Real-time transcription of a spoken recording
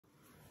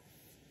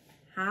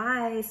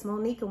Hi, it's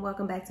Monique and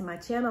welcome back to my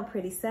channel,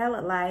 Pretty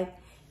Salad Life.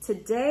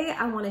 Today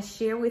I want to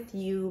share with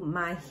you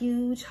my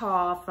huge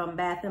haul from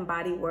Bath &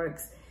 Body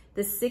Works,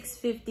 the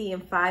 $6.50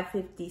 and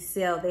 $5.50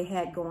 sale they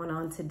had going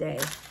on today.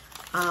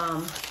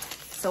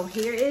 So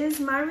here is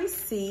my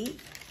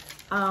receipt.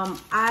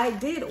 I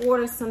did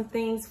order some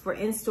things for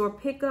in-store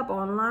pickup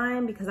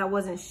online because I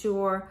wasn't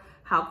sure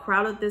how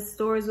crowded the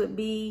stores would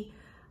be.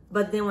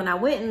 But then when I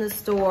went in the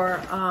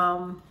store,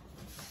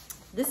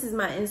 this is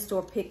my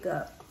in-store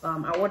pickup.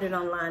 I ordered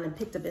online and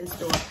picked up in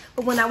store.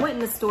 But when I went in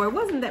the store, it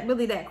wasn't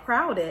really that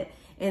crowded.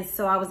 And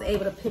so I was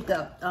able to pick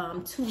up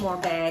 2 more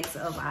bags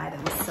of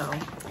items. So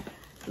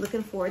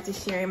looking forward to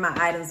sharing my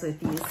items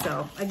with you.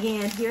 So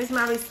again, here's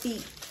my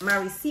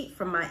receipt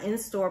from my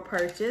in-store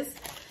purchase.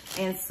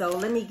 And so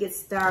let me get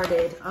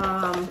started.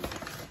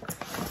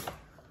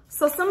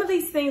 So some of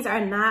these things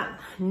are not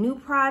new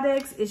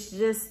products. It's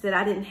just that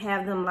I didn't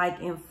have them like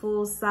in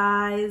full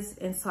size.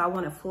 And so I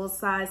wanted full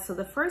size. So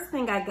the first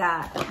thing I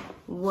got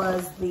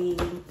was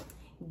the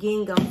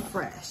Gingham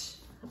Fresh.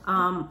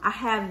 I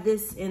have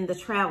this in the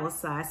travel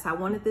size. So I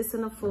wanted this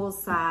in a full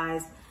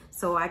size.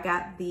 So I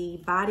got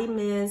the body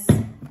mist,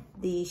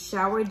 the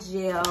shower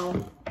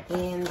gel,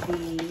 and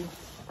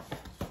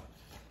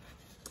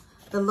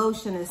the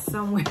lotion is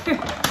somewhere.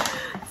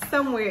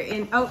 Somewhere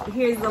in, oh,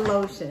 here's the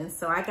lotion.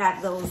 So I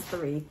got those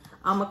 3.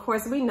 Of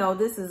course, we know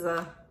this is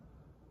a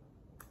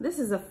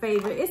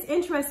favorite. It's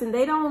interesting.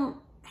 They don't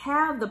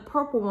have the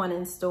purple one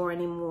in store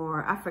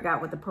anymore. I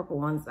forgot what the purple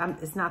one's,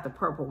 it's not the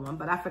purple one,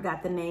 but I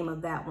forgot the name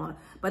of that one.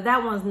 But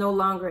that one's no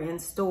longer in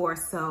store.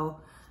 So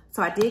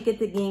I did get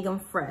the Gingham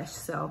Fresh.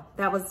 So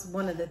that was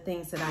one of the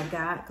things that I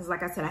got. Because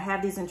like I said, I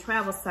have these in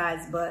travel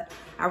size, but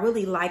I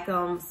really like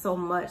them so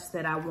much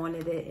that I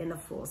wanted it in a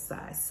full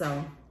size.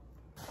 So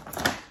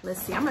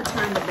let's see, I'm gonna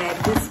turn the bag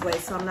this way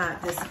so I'm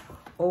not just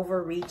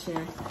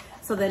overreaching.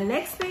 So the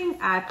next thing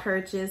I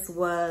purchased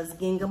was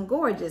Gingham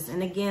Gorgeous.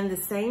 And again, the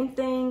same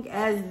thing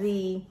as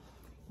the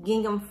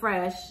Gingham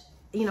Fresh.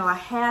 You know, I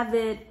have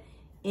it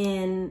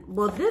in,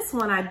 well, this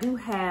one I do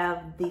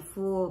have the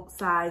full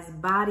size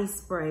body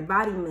spray,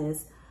 body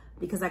mist,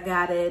 because I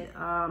got it,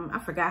 I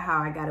forgot how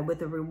I got it,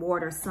 with a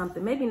reward or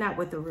something. Maybe not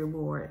with a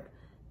reward.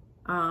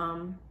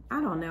 I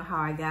don't know how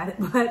I got it,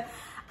 but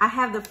I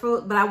have the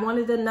fruit, but I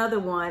wanted another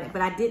one,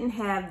 but I didn't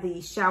have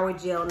the shower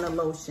gel and the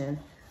lotion.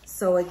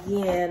 So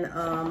again,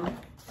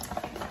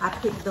 I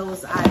picked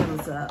those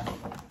items up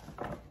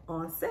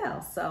on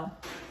sale. So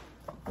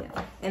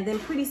yeah. And then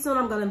pretty soon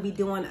I'm going to be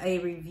doing a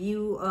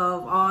review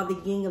of all the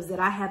ginghams that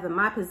I have in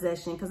my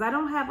possession, because I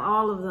don't have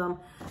all of them.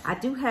 I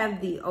do have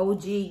the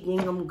OG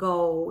Gingham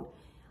Gold,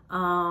 but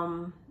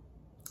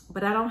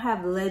I don't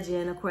have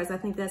Legend. Of course, I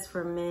think that's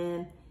for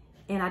men.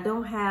 And I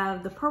don't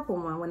have the purple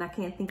one, when I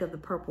can't think of the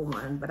purple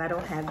one, but I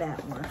don't have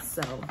that one.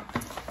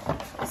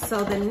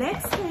 So the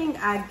next thing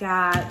I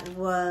got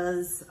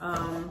was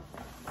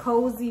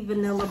Cozy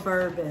Vanilla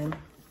Bourbon.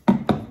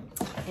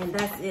 And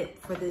that's it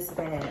for this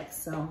bag.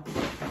 So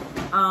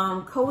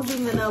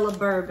Cozy Vanilla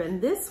Bourbon.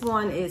 This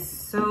one is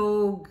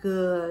so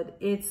good.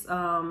 It's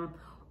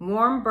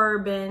warm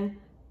bourbon,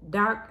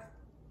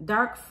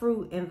 dark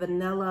fruit, and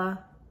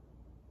vanilla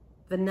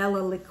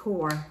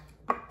liqueur.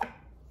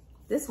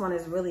 This one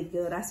is really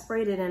good. I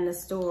sprayed it in the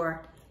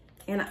store.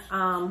 And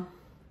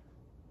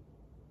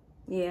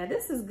yeah,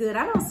 this is good.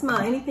 I don't smell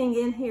anything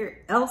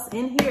else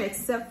in here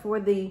except for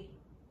the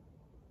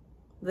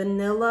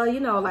vanilla.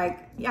 You know, like,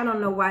 I don't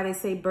know why they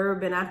say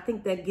bourbon. I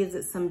think that gives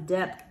it some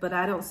depth, but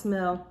I don't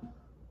smell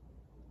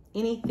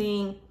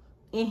anything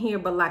in here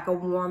but like a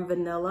warm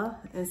vanilla.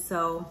 And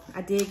so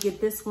I did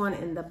get this one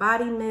in the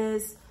body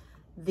mist,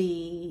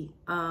 the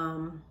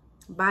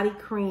body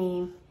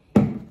cream,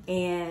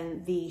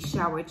 and the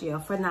shower gel.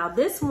 For now,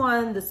 this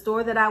one, the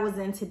store that I was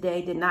in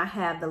today did not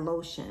have the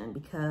lotion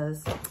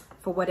because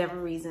for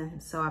whatever reason,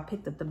 so I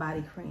picked up the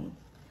body cream.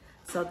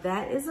 So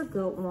that is a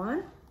good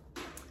one.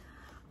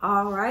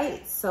 All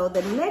right, so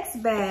the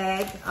next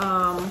bag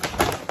I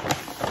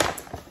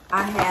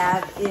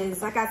have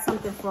is, I got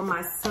something for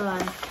my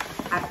son.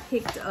 I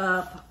picked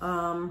up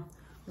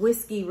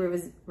Whiskey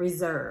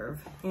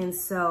Reserve. And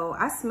so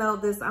I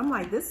smelled this. I'm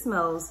like, this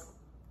smells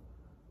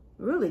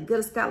really good.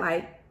 It's got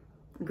like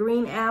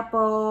green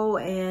apple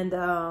and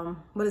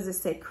what does it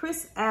say?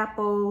 Crisp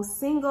apple,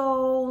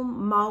 single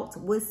malt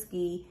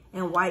whiskey,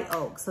 and white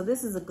oak. So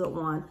this is a good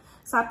one.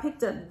 So I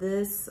picked up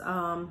this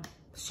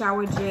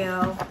shower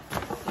gel,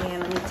 and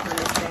let me turn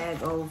this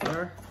bag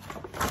over.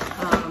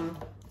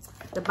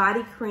 The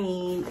body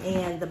cream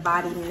and the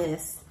body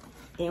mist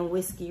in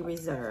Whiskey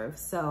Reserve.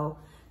 So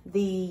the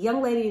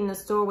young lady in the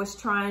store was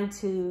trying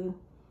to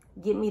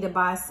get me to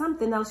buy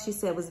something else she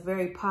said was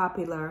very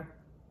popular.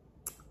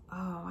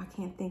 Oh, I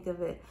can't think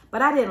of it.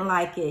 But I didn't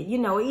like it. You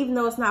know, even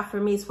though it's not for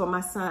me, it's for my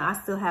son, I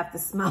still have to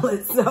smell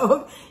it.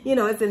 So, you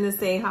know, it's in the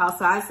same house.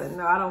 So I said,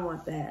 no, I don't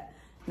want that.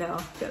 No.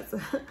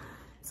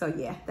 So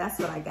yeah, that's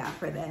what I got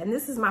for that. And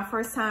this is my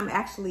first time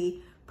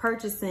actually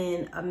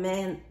purchasing a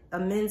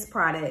men's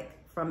product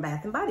from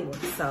Bath & Body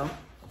Works. So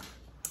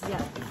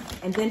yeah.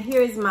 And then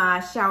here's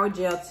my shower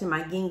gel to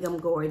my Gingham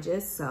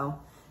Gorgeous. So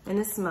And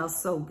it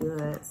smells so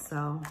good.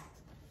 So,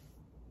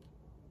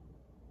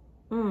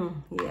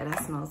 yeah,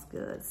 that smells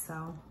good.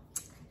 So,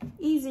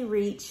 easy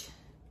reach.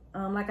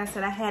 Like I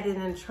said, I had it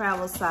in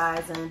travel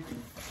size, and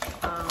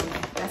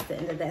that's the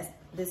end of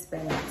this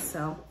bag.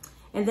 So,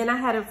 and then I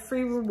had a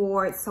free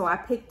reward. So I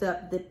picked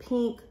up the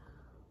pink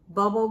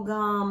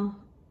bubblegum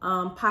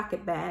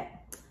pocket bag.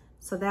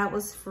 So that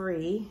was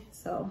free.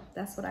 So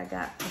that's what I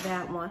got for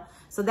that one.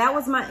 So that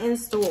was my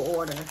in-store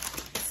order.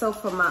 So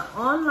for my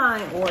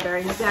online order,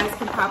 you guys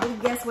can probably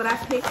guess what I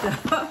picked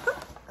up.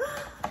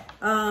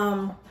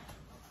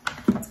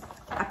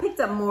 I picked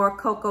up more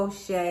Coco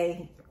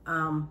Shea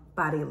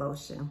body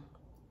lotion.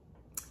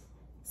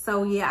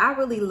 So yeah, I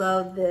really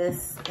love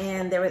this.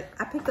 And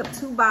I picked up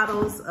 2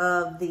 bottles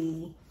of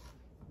the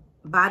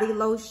body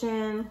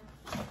lotion.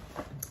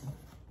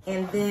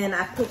 And then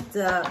I picked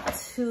up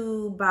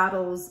 2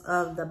 bottles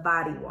of the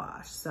body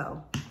wash.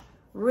 So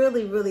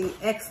really, really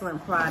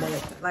excellent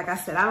product. Like I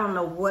said, I don't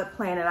know what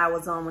planet I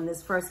was on when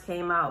this first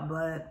came out,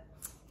 but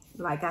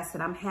like I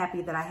said, I'm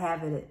happy that I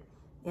have it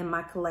in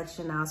my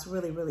collection now. It's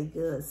really, really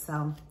good.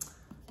 So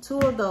 2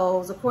 of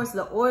those. Of course,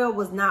 the oil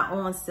was not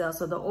on sale.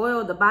 So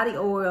the body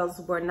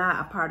oils were not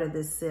a part of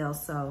this sale.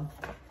 So,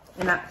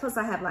 and plus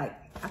I have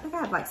I think I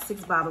have like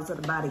 6 bottles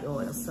of the body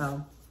oil.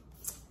 So,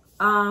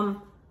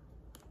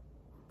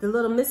 the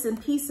little missing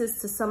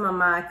pieces to some of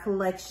my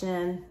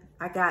collection,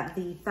 I got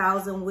the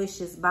 1,000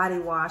 Wishes body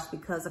wash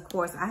because, of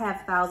course, I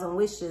have 1,000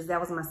 Wishes. That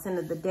was my scent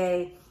of the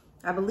day,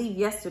 I believe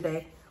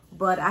yesterday.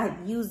 But I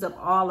had used up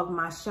all of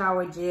my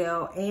shower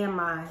gel and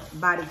my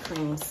body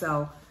cream.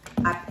 So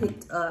I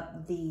picked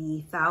up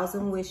the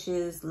 1,000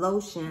 Wishes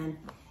lotion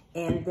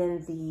and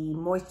then the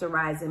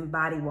moisturizing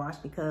body wash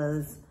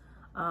because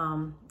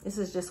this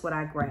is just what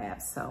I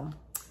grabbed. So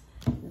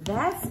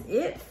that's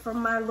it for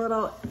my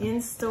little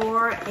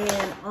in-store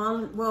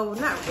and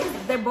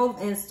they're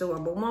both in-store,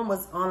 but one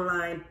was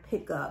online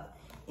pickup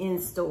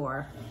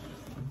in-store.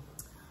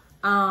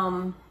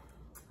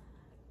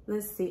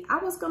 Let's see, I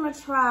was gonna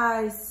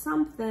try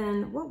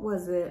something, what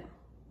was it?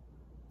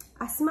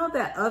 I smelled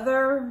that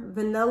other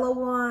vanilla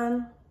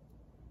one.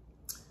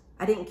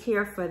 I didn't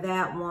care for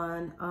that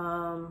one.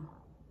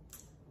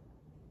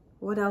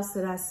 What else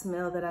did I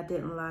smell that I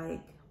didn't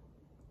like?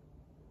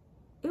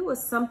 It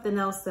was something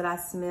else that I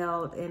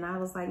smelled and I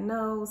was like,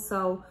 no.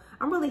 So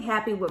I'm really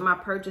happy with my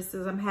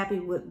purchases. I'm happy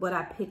with what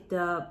I picked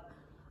up.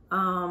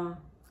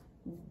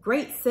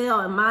 Great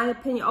sale in my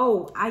opinion.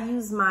 Oh, I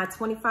used my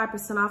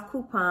 25% off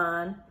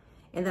coupon.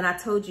 And then I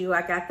told you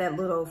I got that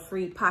little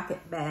free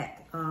pocket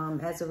back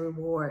as a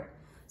reward.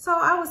 So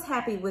I was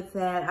happy with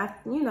that. I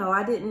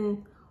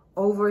didn't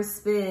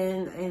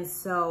overspend. And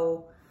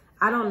so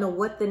I don't know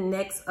what the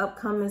next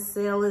upcoming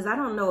sale is. I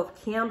don't know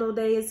if Candle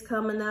Day is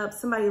coming up.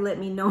 Somebody let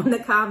me know in the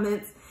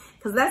comments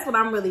because that's what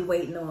I'm really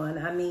waiting on.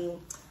 I mean,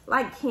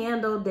 like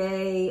Candle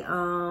Day,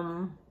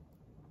 I'm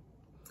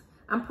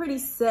pretty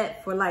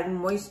set for like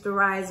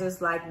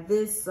moisturizers like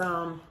this.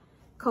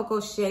 Coco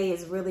Shea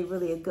is really,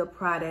 really a good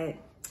product.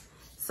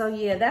 So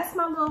yeah, that's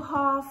my little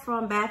haul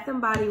from Bath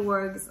 & Body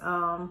Works.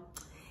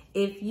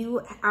 If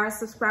you are a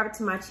subscriber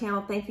to my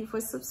channel, thank you for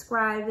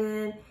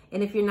subscribing.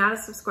 And if you're not a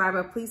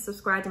subscriber, please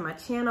subscribe to my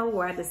channel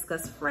where I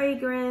discuss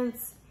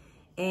fragrance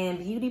and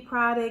beauty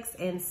products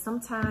and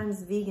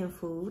sometimes vegan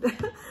food,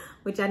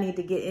 which I need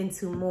to get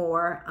into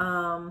more.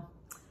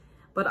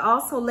 But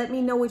also let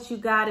me know what you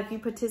got if you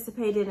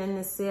participated in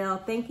the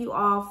sale. Thank you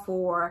all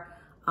for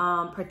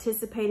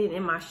participating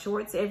in my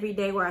shorts every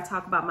day where I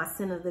talk about my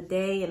scent of the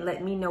day and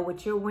let me know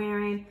what you're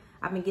wearing.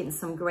 I've been getting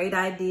some great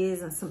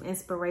ideas and some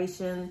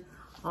inspiration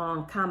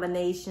on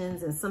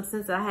combinations and some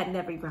scents that I had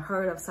never even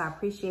heard of, so I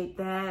appreciate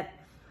that.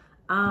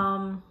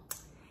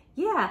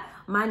 Yeah,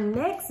 my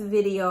next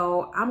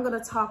video, I'm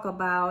gonna talk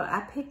about,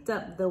 I picked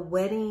up the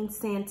Wedding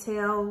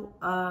Santal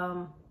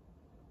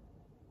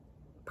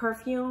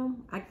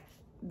perfume.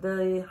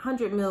 The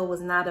 100 ml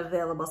was not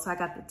available, so I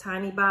got the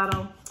tiny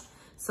bottle.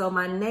 So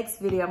my next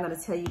video, I'm gonna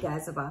tell you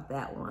guys about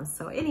that one.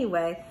 So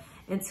anyway,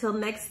 until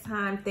next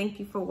time, thank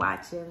you for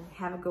watching.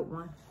 Have a good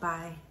one.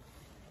 Bye.